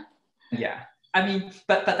 yeah. Yeah. I mean,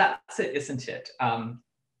 but that's it, isn't it?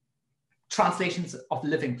 Translations of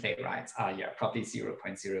living playwrights are, yeah, probably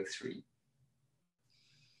 0.03.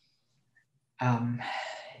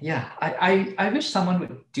 Yeah, I wish someone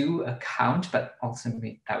would do a count, but also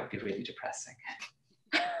that would be really depressing.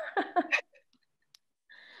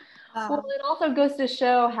 Well, it also goes to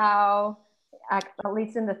show how, at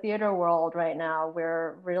least in the theater world right now,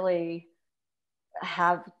 we're really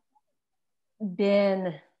have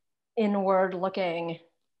been inward looking.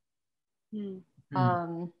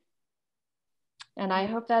 And I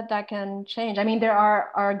hope that can change. I mean, there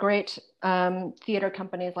are great theater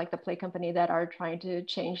companies like the Play Company that are trying to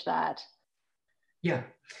change that. Yeah.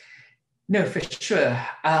 No, for sure.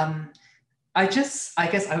 I guess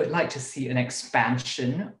I would like to see an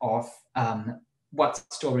expansion of what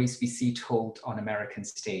stories we see told on American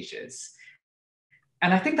stages.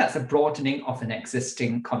 And I think that's a broadening of an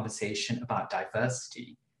existing conversation about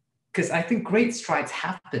diversity, because I think great strides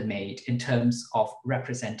have been made in terms of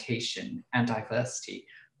representation and diversity,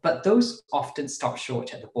 but those often stop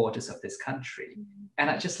short at the borders of this country. And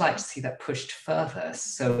I'd just like to see that pushed further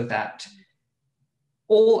so that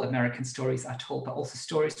all American stories are told, but also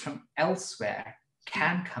stories from elsewhere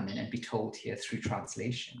can come in and be told here through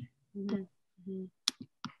translation.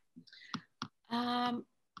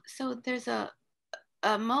 So there's a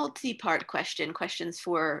multi-part questions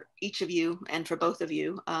for each of you and for both of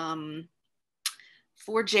you.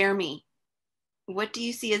 For Jeremy, what do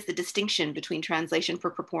you see as the distinction between translation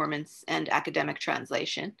for performance and academic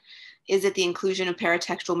translation? Is it the inclusion of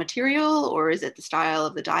paratextual material, or is it the style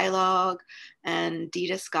of the dialogue and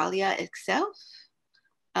didascalia itself?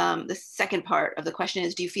 The second part of the question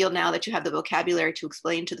is, do you feel now that you have the vocabulary to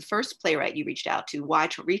explain to the first playwright you reached out to why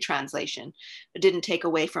retranslation didn't take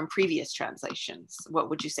away from previous translations? What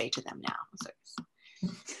would you say to them now?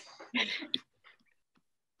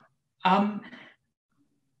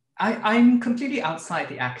 I'm completely outside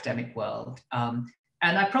the academic world.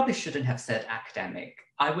 And I probably shouldn't have said academic.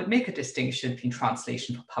 I would make a distinction between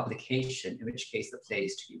translation for publication, in which case the play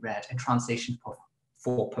is to be read, and translation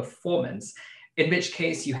for performance, in which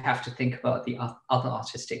case you have to think about the other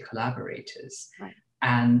artistic collaborators. Right.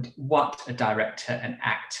 And what a director and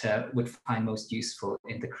actor would find most useful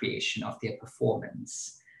in the creation of their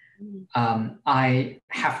performance. I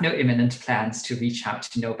have no imminent plans to reach out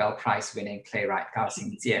to Nobel Prize winning playwright Gao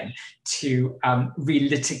Xingjian to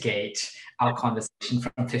relitigate our conversation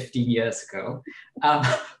from 15 years ago.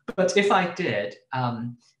 But if I did,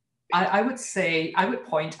 I would say, I would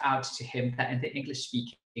point out to him that in the English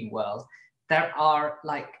speaking world, there are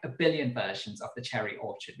like a billion versions of the Cherry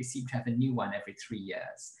Orchard. We seem to have a new one every 3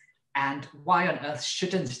 years. And why on earth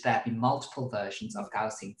shouldn't there be multiple versions of Gao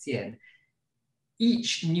Xingjian?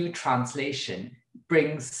 Each new translation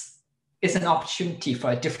is an opportunity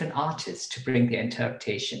for a different artist to bring their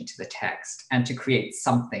interpretation to the text and to create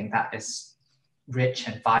something that is rich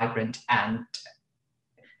and vibrant and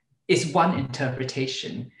is one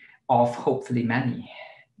interpretation of hopefully many.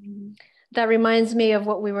 That reminds me of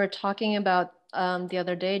what we were talking about the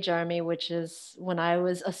other day, Jeremy, which is when I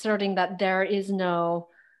was asserting that there is no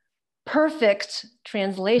perfect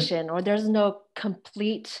translation or there's no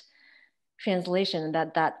complete translation,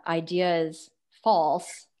 that idea is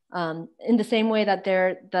false, in the same way that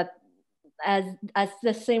as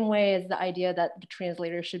the same way as the idea that the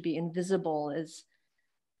translator should be invisible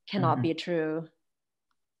cannot be true,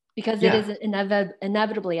 because it is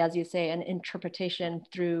inevitably, as you say, an interpretation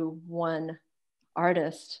through one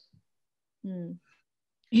artist.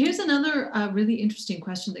 Here's another really interesting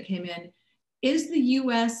question that came in. Is the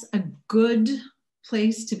US a good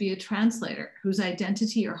place to be a translator whose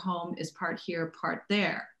identity or home is part here, part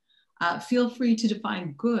there? Feel free to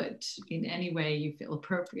define good in any way you feel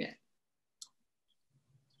appropriate.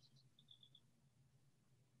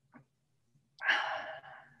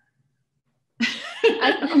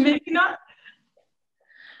 Maybe not.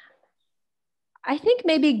 I think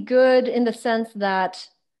maybe good in the sense that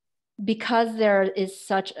because there is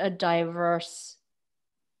such a diverse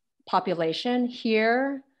population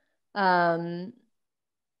here, I'm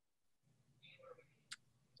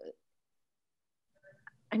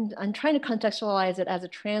trying to contextualize it as a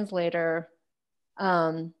translator,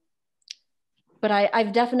 but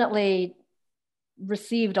I've definitely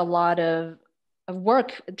received a lot of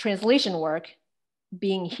work, translation work,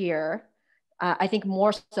 being here. I think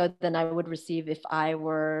more so than I would receive if I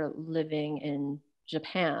were living in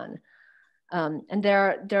Japan. And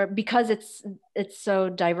there because it's so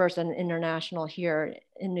diverse and international here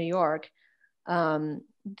in New York,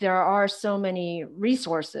 there are so many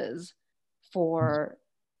resources for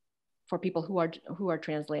people who are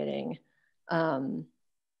translating, and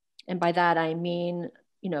by that I mean,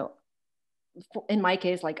 in my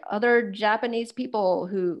case, like other Japanese people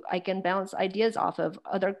who I can bounce ideas off of,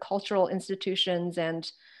 other cultural institutions,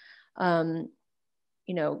 and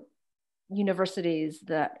universities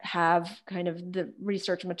that have kind of the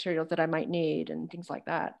research materials that I might need and things like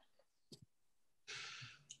that.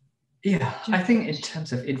 Yeah, I think in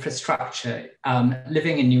terms of infrastructure,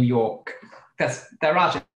 living in New York, there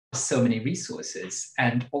are just so many resources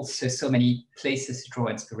and also so many places to draw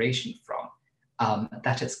inspiration from,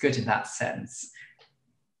 that it's good in that sense.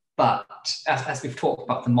 But as we've talked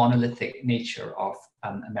about the monolithic nature of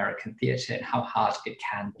American theatre and how hard it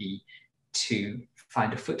can be to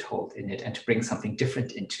find a foothold in it and to bring something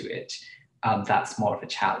different into it, that's more of a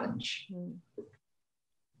challenge.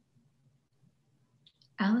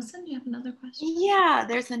 Allison, do you have another question? Yeah,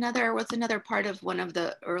 what's another part of one of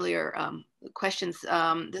the earlier questions.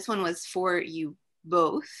 This one was for you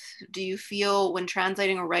both. Do you feel when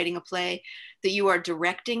translating or writing a play that you are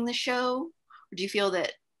directing the show? Or do you feel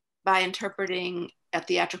that by interpreting a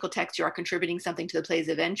theatrical text, you are contributing something to the play's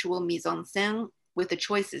eventual mise en scène with the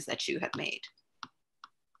choices that you have made?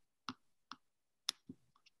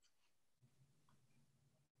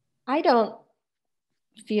 I don't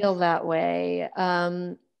feel that way,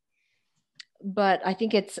 but I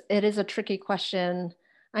think it is a tricky question.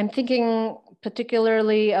 I'm thinking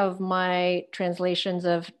particularly of my translations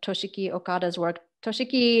of Toshiki Okada's work.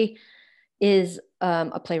 Toshiki is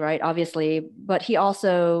a playwright, obviously, but he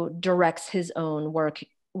also directs his own work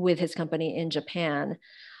with his company in Japan.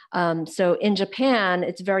 So in Japan,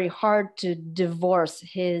 it's very hard to divorce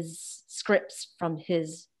his scripts from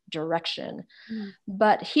his direction.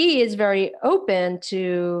 But he is very open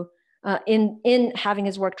to, in having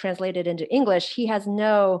his work translated into English, he has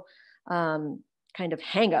no kind of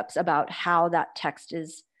hangups about how that text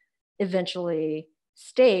is eventually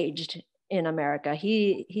staged in America.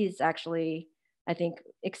 He's actually I think,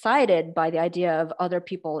 excited by the idea of other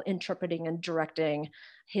people interpreting and directing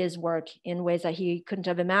his work in ways that he couldn't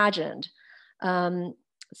have imagined.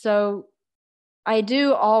 So I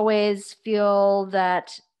do always feel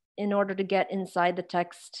that in order to get inside the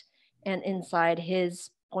text and inside his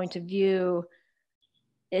point of view,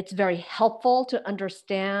 it's very helpful to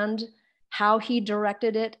understand how he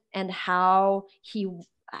directed it and how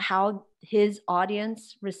his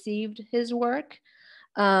audience received his work.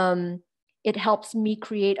 It helps me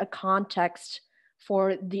create a context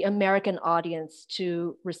for the American audience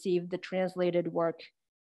to receive the translated work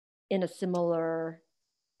in a similar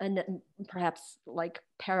and perhaps like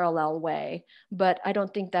parallel way. But I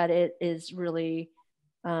don't think that it is really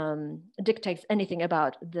dictates anything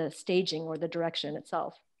about the staging or the direction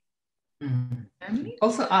itself. Mm-hmm.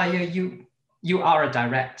 Also, Aya, you are a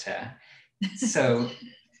director, so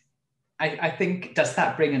I think, does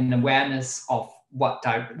that bring an awareness of what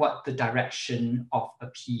the direction of a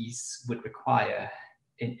piece would require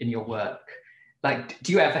in your work? Like,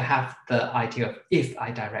 do you ever have the idea of, if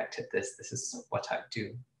I directed this, this is what I'd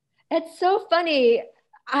do? It's so funny.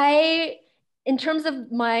 In terms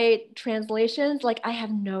of my translations, like, I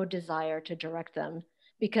have no desire to direct them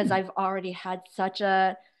because I've already had such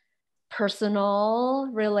a personal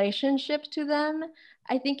relationship to them.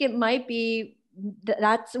 I think it might be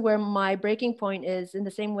that's where my breaking point is. In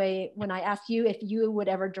the same way, when I asked you if you would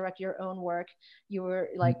ever direct your own work, you were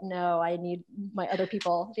like, no, I need my other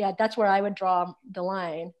people. Yeah, that's where I would draw the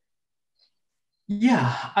line.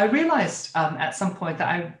 Yeah, I realized at some point that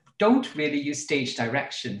I don't really use stage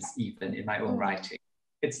directions even in my own writing.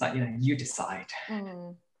 It's like, you decide.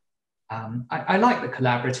 I like the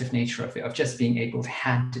collaborative nature of it, of just being able to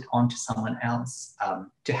hand it on to someone else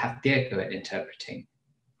to have their go at interpreting.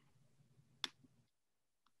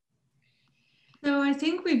 So I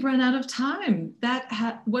think we've run out of time.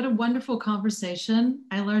 What a wonderful conversation.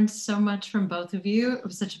 I learned so much from both of you. It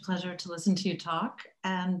was such a pleasure to listen to you talk.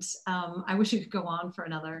 And I wish it could go on for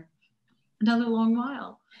another long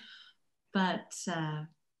while. But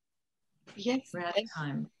yes, we're out of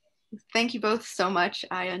time. Thank you both so much,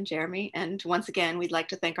 Aya and Jeremy. And once again, we'd like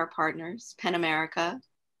to thank our partners, PEN America,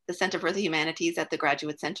 the Center for the Humanities at the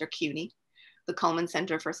Graduate Center, CUNY, the Cullman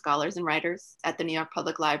Center for Scholars and Writers at the New York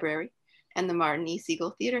Public Library, and the Martin E.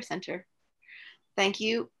 Siegel Theater Center. Thank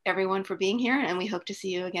you, everyone, for being here, and we hope to see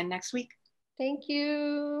you again next week. Thank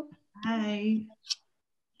you. Bye.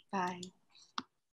 Bye.